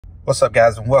What's up,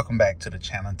 guys, and welcome back to the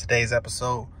channel. In today's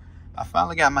episode, I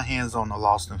finally got my hands on the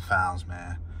Lost and Founds,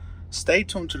 man. Stay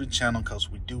tuned to the channel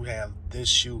because we do have this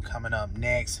shoe coming up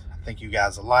next. I think you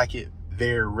guys will like it.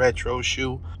 Very retro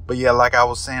shoe. But yeah, like I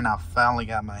was saying, I finally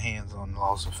got my hands on the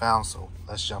Lost and Founds, so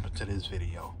let's jump into this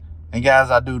video. And guys,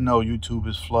 I do know YouTube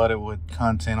is flooded with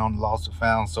content on the Lost and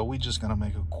Founds, so we're just going to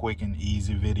make a quick and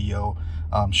easy video,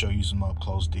 show you some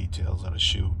up-close details of the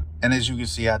shoe. And as you can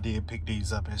see, I did pick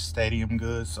these up at Stadium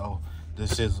Goods, so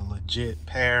this is a legit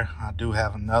pair. I do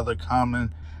have another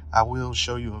coming. I will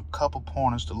show you a couple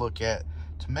pointers to look at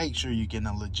to make sure you're getting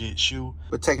a legit shoe.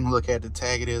 But taking a look at the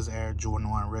tag, it is Air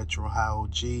Jordan 1 Retro High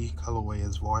OG. Colorway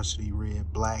is Varsity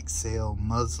Red Black Sail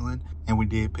Muslin. And we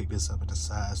did pick this up in a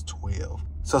size 12.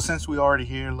 So since we already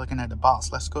here looking at the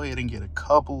box, let's go ahead and get a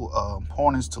couple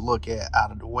pointers to look at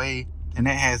out of the way. And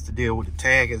that has to deal with the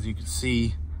tag. As you can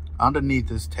see, underneath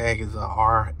this tag is a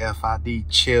RFID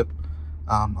chip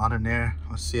under there.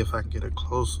 Let's see if I can get a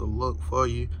closer look for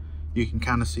you. You can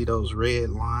kind of see those red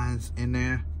lines in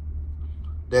there.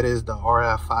 That is the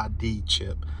RFID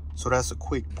chip. So that's a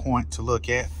quick point to look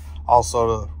at. Also,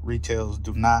 the retails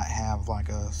do not have like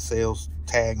a sales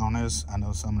tag on this. I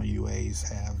know some of the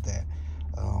UAs have that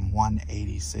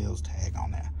 180 sales tag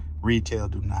on there. Retail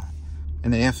do not.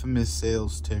 And the infamous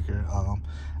sales sticker,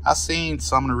 I've seen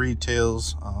some of the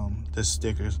retails, this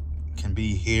sticker can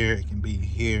be here, it can be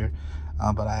here,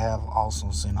 but I have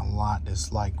also seen a lot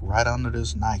that's like right under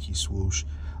this Nike swoosh.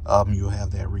 You'll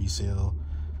have that resale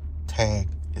tag.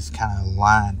 It's kind of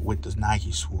aligned with the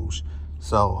Nike swoosh.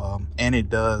 So, and it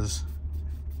does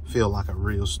feel like a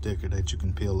real sticker that you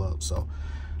can peel up. So,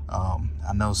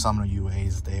 I know some of the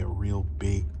UAs, they're real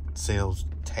big sales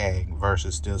tag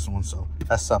versus this one, so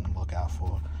that's something to look out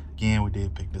for. Again, we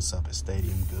did pick this up at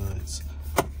Stadium Goods.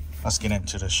 Let's get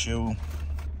into the shoe.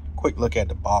 Quick look at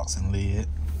the box and lid.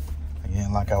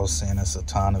 Again, like I was saying, it's a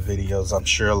ton of videos. I'm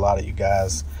sure a lot of you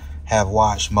guys have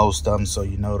watched most of them, so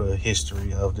you know the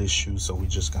history of this shoe, so we're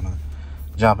just gonna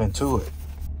jump into it.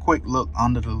 Quick look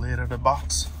under the lid of the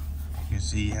box. You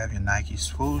see you have your Nike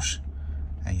swoosh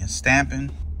and your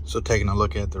stamping. So taking a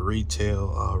look at the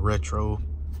retail retro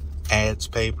ads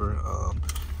paper,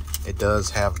 it does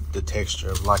have the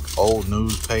texture of like old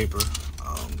newspaper.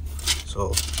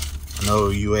 So I know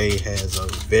UA has a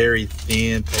very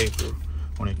thin paper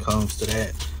when it comes to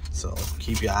that, so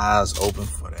keep your eyes open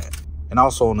for that. And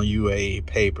also on the UA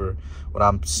paper, what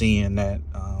I'm seeing that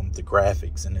the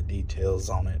graphics and the details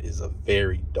on it is a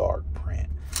very dark print,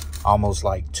 almost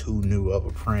like too new of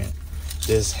a print.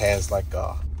 This has like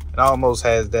it almost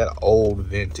has that old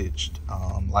vintage,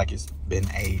 like it's been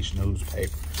aged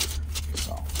newspaper.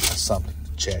 So that's something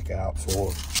to check out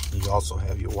for. You also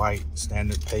have your white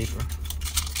standard paper.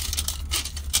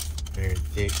 Very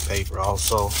thick paper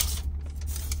also.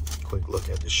 Quick look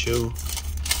at the shoe.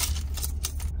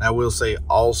 And I will say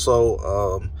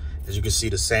also, as you can see,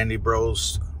 the Sandy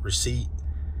Bros receipt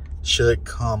should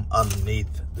come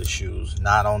underneath the shoes,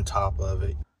 not on top of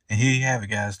it. And here you have it,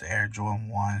 guys, the Air Jordan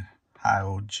 1 High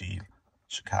OG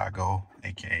Chicago,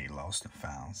 aka Lost and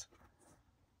Founds.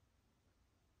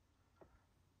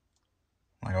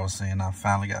 Like I was saying, I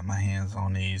finally got my hands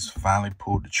on these. Finally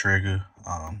pulled the trigger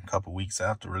a couple weeks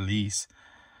after release.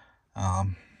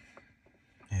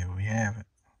 Here we have it.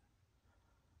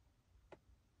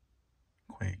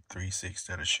 Quick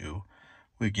 360 of the shoe.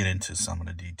 We'll get into some of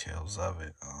the details of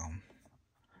it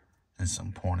and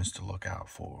some pointers to look out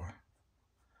for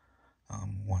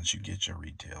once you get your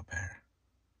retail pair.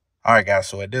 All right, guys,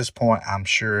 so at this point, I'm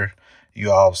sure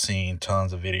you all have seen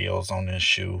tons of videos on this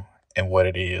shoe and what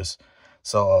it is.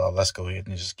 So let's go ahead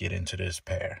and just get into this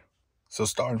pair. So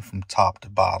starting from top to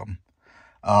bottom,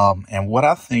 and what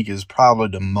I think is probably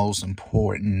the most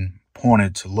important pointer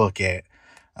to look at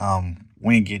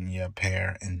when getting your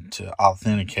pair and to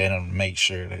authenticate them to make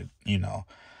sure that, you know,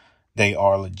 they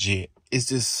are legit, is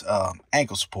this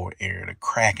ankle support area, the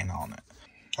cracking on it.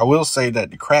 I will say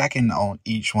that the cracking on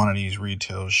each one of these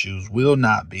retail shoes will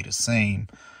not be the same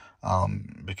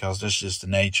because that's just the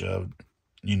nature of,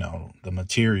 you know, the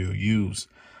material used.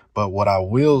 But what I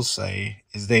will say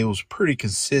is they was pretty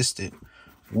consistent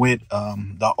with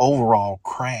the overall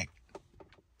crack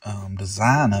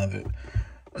design of it,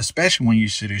 especially when you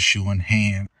see this shoe in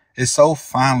hand. It's so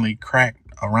finely cracked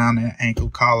around that ankle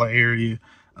collar area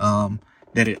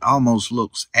that it almost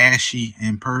looks ashy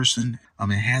in person.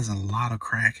 It has a lot of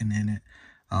cracking in it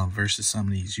versus some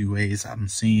of these UAs I'm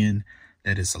seeing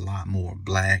that it's a lot more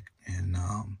black and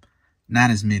not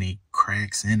as many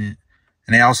cracks in it.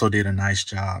 And they also did a nice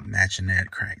job matching that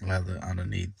cracked leather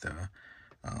underneath the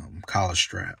collar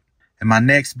strap. And my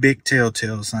next big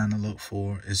telltale sign to look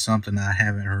for is something I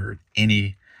haven't heard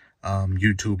any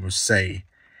YouTubers say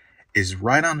is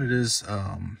right under this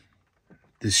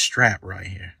this strap right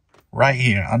here. Right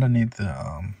here underneath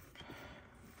the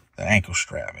ankle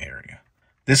strap area.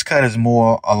 This cut is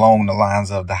more along the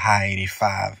lines of the high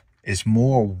 85. It's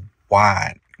more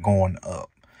wide going up.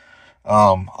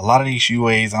 A lot of these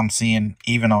UAs I'm seeing,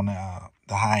 even on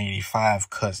the high 85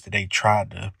 cuts that they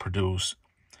tried to produce,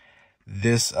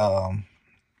 this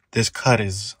this cut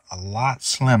is a lot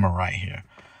slimmer right here.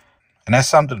 And that's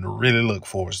something to really look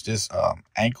for, is this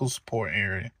ankle support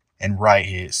area, and right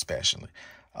here especially.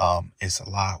 It's a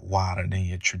lot wider than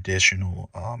your traditional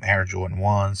Air Jordan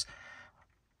 1s.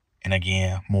 And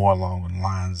again, more along the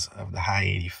lines of the high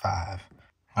 85.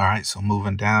 All right, so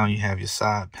moving down, you have your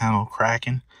side panel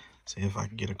cracking. See if I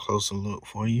can get a closer look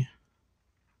for you.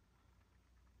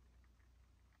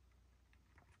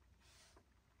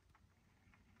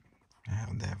 I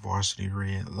have that varsity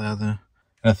red leather.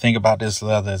 And the thing about this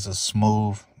leather is it's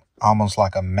smooth, almost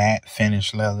like a matte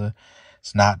finish leather.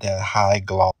 It's not that high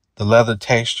gloss. The leather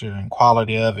texture and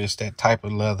quality of it is that type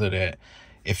of leather that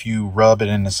if you rub it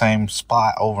in the same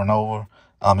spot over and over,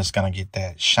 it's going to get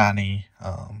that shiny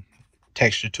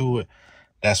texture to it.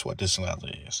 That's what this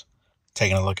leather is.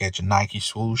 Taking a look at your Nike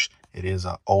swoosh, it is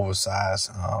an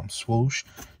oversized swoosh.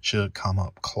 Should come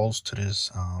up close to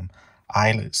this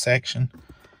eyelet section.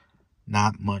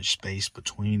 Not much space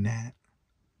between that.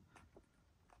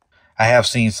 I have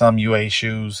seen some UA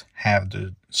shoes have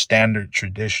the standard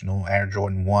traditional Air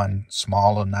Jordan 1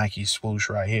 smaller Nike swoosh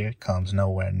right here. Comes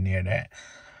nowhere near that.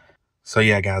 So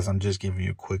yeah, guys, I'm just giving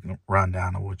you a quick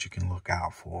rundown of what you can look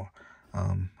out for.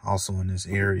 Also in this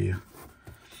area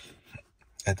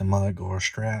at the mudguard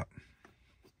strap,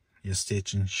 your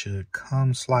stitching should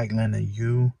come slightly in a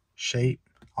U shape,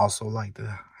 also like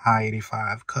the high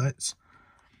 85 cuts.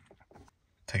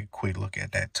 Take a quick look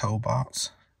at that toe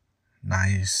box.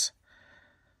 Nice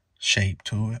shape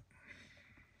to it.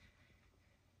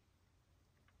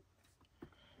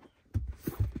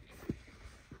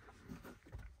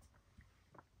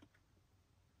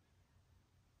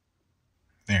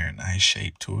 Very nice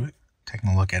shape to it.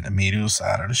 Taking a look at the medial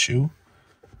side of the shoe.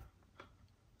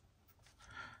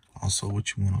 Also,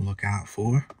 what you want to look out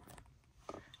for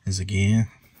is, again,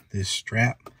 this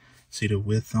strap. See the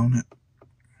width on it?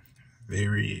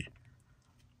 Very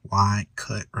wide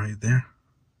cut right there.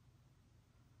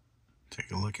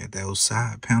 Take a look at those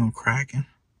side panel cracking.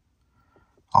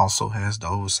 Also has the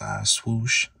oversized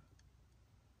swoosh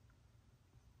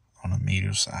on the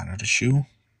medial side of the shoe.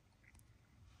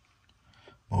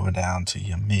 Moving down to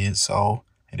your midsole.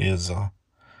 It is a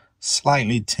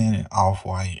slightly tinted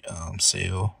off-white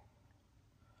seal.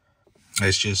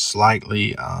 It's just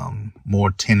slightly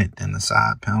more tinted than the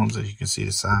side panels. As you can see,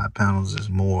 the side panels is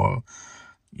more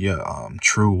your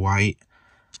true white.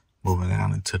 Moving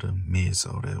down into the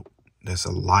midsole, that's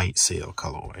a light seal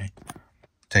colorway.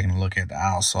 Taking a look at the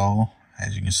outsole,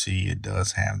 as you can see, it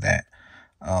does have that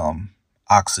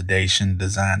oxidation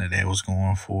design that they was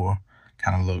going for.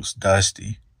 Kind of looks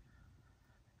dusty.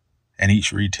 And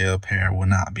each retail pair will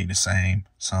not be the same.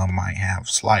 Some might have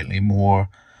slightly more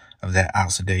of that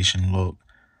oxidation look,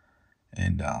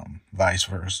 and vice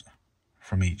versa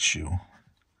from each shoe.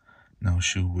 No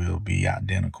shoe will be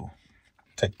identical.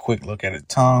 Take a quick look at the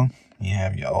tongue. You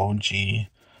have your OG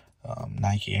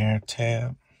Nike Air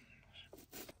tab.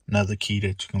 Another key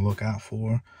that you can look out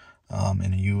for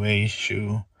in a UA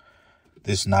shoe.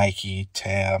 This Nike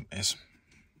tab is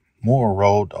more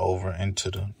rolled over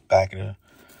into the back of the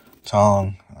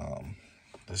tongue.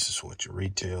 This is what your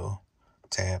retail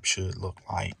tab should look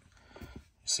like. You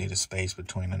see the space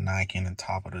between the Nike and the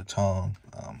top of the tongue.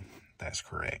 That's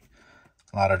correct.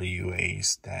 A lot of the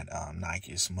UAs that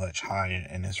Nike is much higher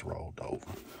and it's rolled over.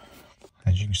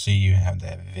 As you can see, you have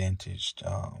that vintage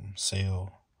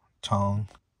sail tongue,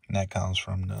 and that comes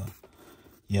from the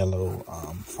yellow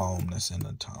foam that's in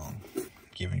the tongue,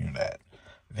 giving you that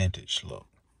vintage look.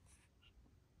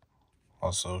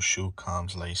 Also, shoe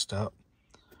comes laced up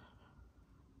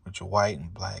with your white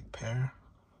and black pair.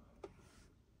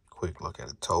 Quick look at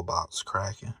the toe box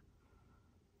cracking.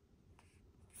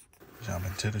 Jump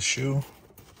into the shoe.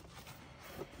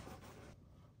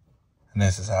 And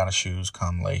this is how the shoes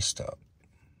come laced up.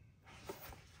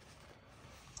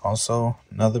 Also,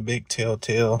 another big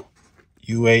telltale,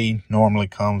 UA normally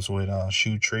comes with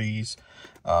shoe trees.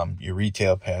 Your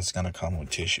retail pair is going to come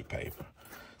with tissue paper.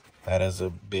 That is a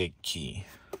big key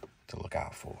to look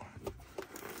out for.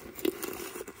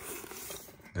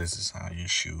 This is how your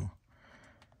shoe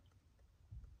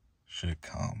should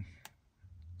come.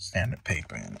 Standard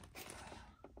paper in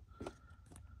it.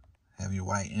 Have your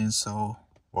white insole,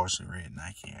 varsity red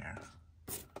Nike Air.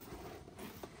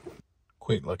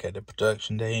 Quick look at the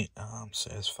production date.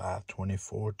 Says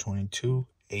 5/24/22,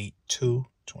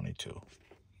 8/2/22.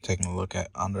 Taking a look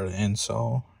at under the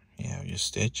insole, you have your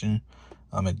stitching.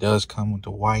 It does come with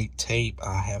the white tape.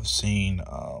 I have seen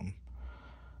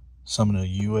some of the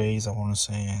UAs, I want to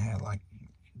say, had like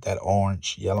that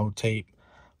orange yellow tape,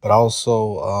 but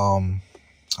also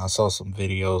I saw some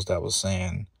videos that was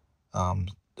saying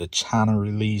the China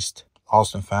released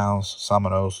Lost and Found, some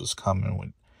of those was coming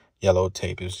with yellow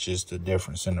tape. It's just the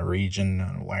difference in the region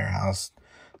and the warehouse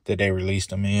that they released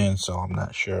them in, so I'm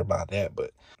not sure about that,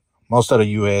 but most of the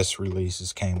US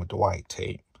releases came with the white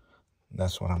tape.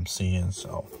 That's what I'm seeing.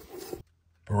 So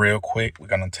real quick, we're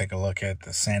gonna take a look at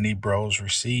the Sandy Bros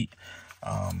receipt.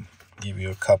 Give you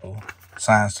a couple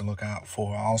signs to look out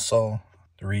for. Also,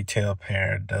 the retail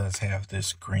pair does have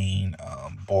this green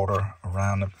border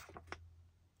around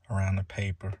the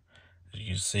paper. As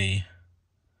you can see,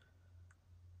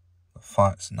 the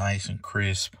font's nice and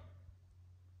crisp.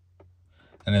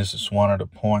 And this is one of the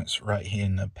points right here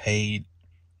in the paid,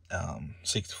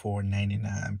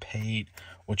 $64.99 paid.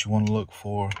 What you want to look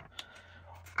for,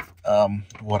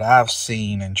 what I've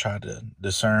seen and tried to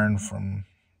discern from,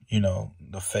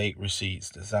 the fake receipts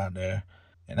that's out there,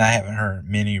 and I haven't heard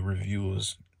many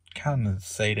reviewers kind of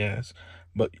say this,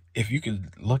 but if you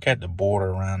could look at the border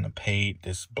around the paid,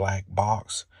 this black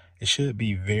box, it should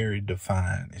be very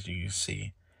defined. As you can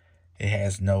see, it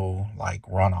has no like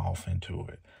runoff into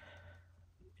it.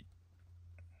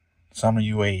 Some of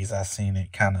UAs I've seen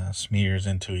it kind of smears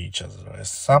into each other. So it's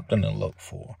something to look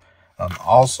for.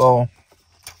 Also,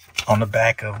 on the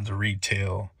back of the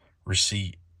retail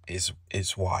receipt is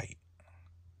white.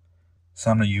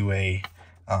 Some of UA,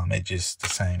 it's just the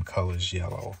same color as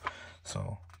yellow.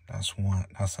 So that's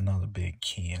another big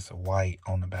key. It's a white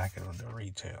on the back of the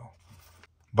retail.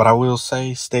 But I will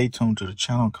say, stay tuned to the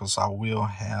channel because I will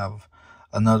have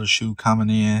another shoe coming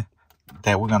in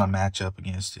that we're going to match up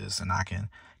against this, and I can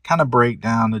kind of break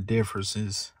down the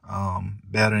differences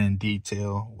better in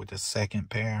detail with the second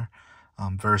pair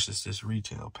versus this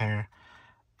retail pair.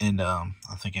 And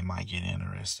I think it might get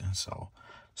interesting. So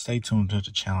stay tuned to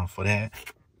the channel for that.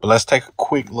 But let's take a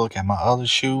quick look at my other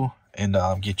shoe and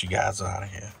get you guys out of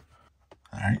here.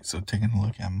 All right, so taking a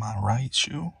look at my right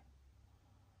shoe.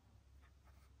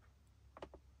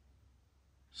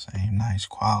 Same nice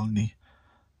quality,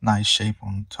 nice shape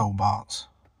on the toe box.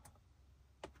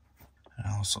 It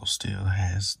also still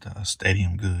has the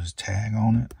Stadium Goods tag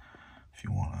on it. If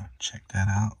you want to check that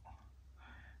out.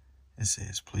 It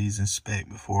says, please inspect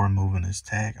before removing this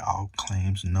tag. All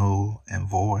claims null and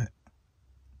void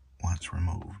once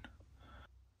removed.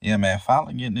 Yeah, man,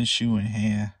 finally getting this shoe in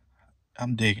hand.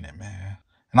 I'm digging it, man.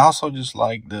 And I also just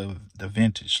like the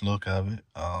vintage look of it.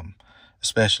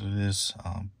 Especially this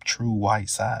true white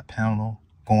side panel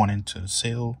going into the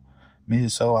sail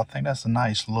midsole. I think that's a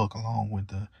nice look along with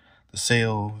the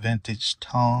sail vintage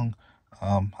tongue.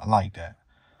 I like that.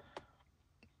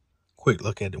 Quick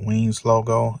look at the Wings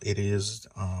logo. It is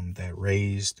that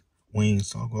raised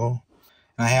Wings logo.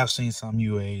 And I have seen some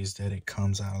UAs that it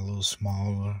comes out a little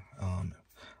smaller, a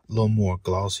little more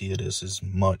glossier. This is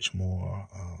much more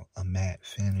a matte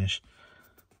finish.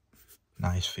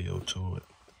 Nice feel to it.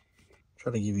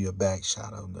 Try to give you a back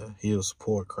shot of the heel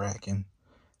support cracking.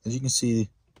 As you can see,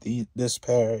 this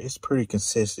pair is pretty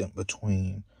consistent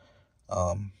between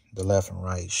the left and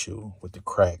right shoe with the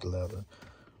cracked leather.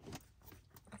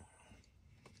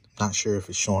 Not sure if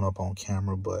it's showing up on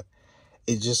camera, but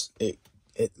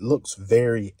it looks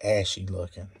very ashy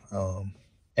looking.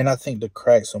 And I think the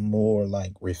cracks are more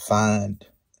like refined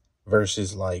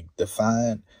versus like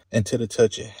defined. And to the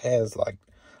touch, it has like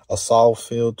a soft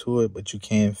feel to it, but you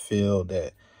can feel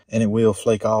that, and it will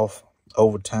flake off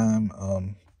over time.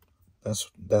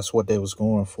 That's what they was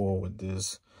going for with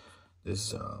this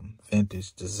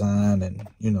vintage design, and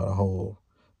the whole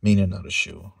meaning of the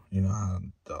shoe. You know how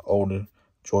the older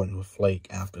Jordan will flake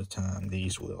after time,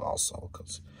 these will also,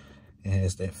 because it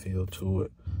has that feel to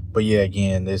it. But yeah,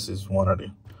 again, this is one of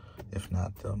the, if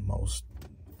not the most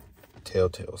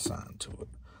telltale sign to it.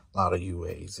 A lot of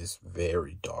UAs is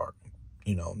very dark,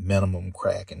 minimum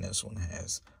crack, and this one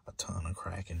has a ton of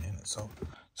cracking in it. So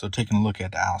taking a look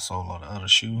at the outsole of the other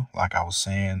shoe, like I was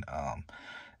saying,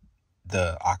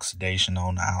 the oxidation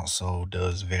on the outsole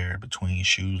does vary between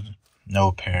shoes.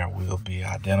 No pair will be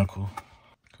identical.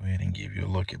 Go ahead and give you a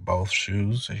look at both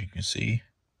shoes. As you can see,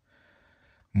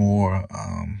 more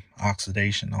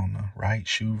oxidation on the right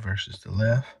shoe versus the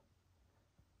left.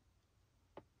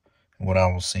 And what I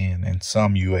was seeing in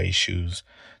some UA shoes,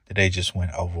 that they just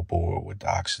went overboard with the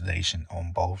oxidation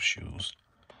on both shoes.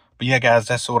 But yeah, guys,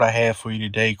 that's what I had for you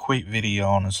today. Quick video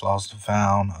on this lost and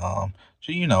found.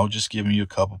 So, just giving you a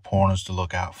couple pointers to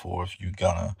look out for if you're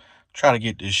gonna try to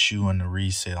get this shoe in the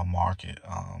resale market.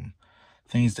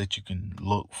 Things that you can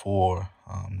look for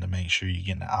to make sure you're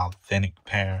getting an authentic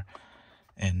pair.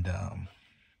 And,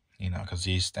 because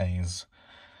these things,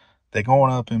 they're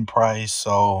going up in price.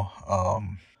 So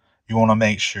you want to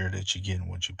make sure that you're getting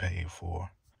what you paid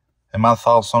for. And my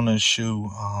thoughts on this shoe,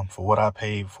 for what I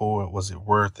paid for it, was it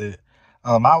worth it?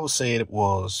 I would say it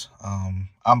was.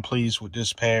 I'm pleased with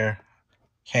this pair.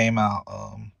 Came out,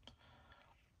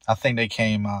 I think they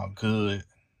came out good.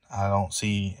 I don't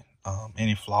see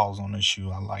any flaws on this shoe.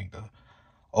 I like the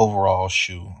overall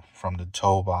shoe, from the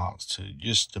toe box to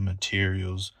just the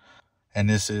materials. And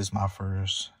this is my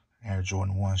first Air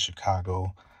Jordan 1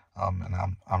 Chicago,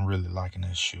 and I'm really liking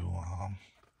this shoe.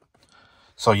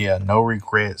 So yeah, no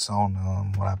regrets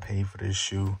on what I paid for this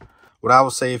shoe. What I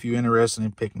would say, if you're interested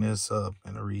in picking this up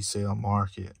in the resale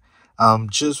market,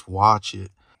 just watch it.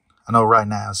 I know right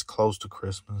now it's close to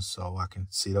Christmas, so I can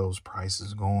see those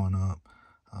prices going up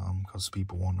because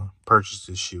people want to purchase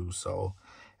this shoe. So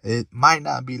it might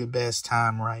not be the best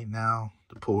time right now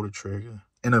to pull the trigger.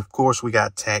 And of course, we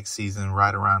got tax season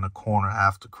right around the corner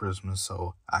after Christmas,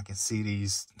 so I can see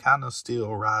these kind of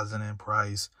still rising in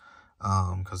price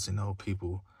because,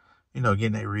 people,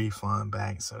 getting their refund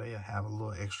back, so they have a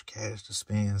little extra cash to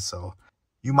spend. So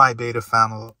you might be able to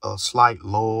find a slight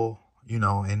lull,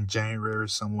 in January,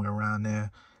 somewhere around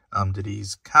there. Do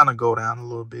these kind of go down a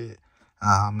little bit?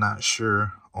 I'm not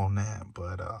sure on that,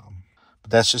 but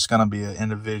that's just going to be an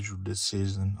individual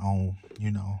decision on,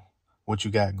 what you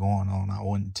got going on. I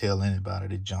wouldn't tell anybody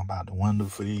to jump out the window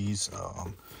for these.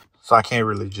 So I can't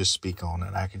really just speak on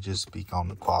it. I can just speak on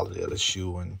the quality of the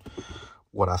shoe and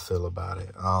what I feel about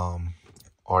it.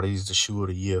 Are these the shoe of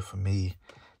the year for me?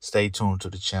 Stay tuned to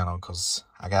the channel because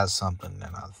I got something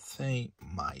that I think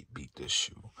might beat this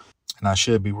shoe. And I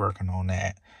should be working on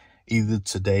that either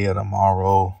today or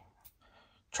tomorrow.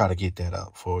 Try to get that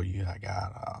up for you. I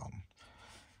got,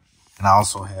 and I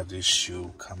also have this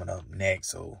shoe coming up next.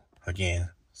 So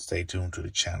again, stay tuned to the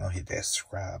channel. Hit that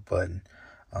subscribe button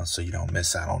so you don't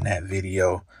miss out on that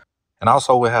video. And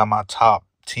also we'll have my top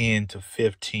 10 to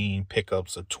 15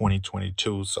 pickups of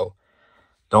 2022. So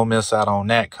don't miss out on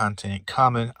that content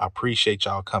coming. I appreciate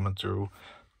y'all coming through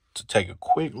to take a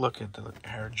quick look at the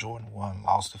Air Jordan 1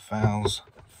 Lost and Founds.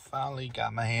 Finally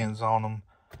got my hands on them.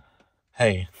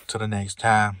 Hey, till the next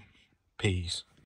time, peace.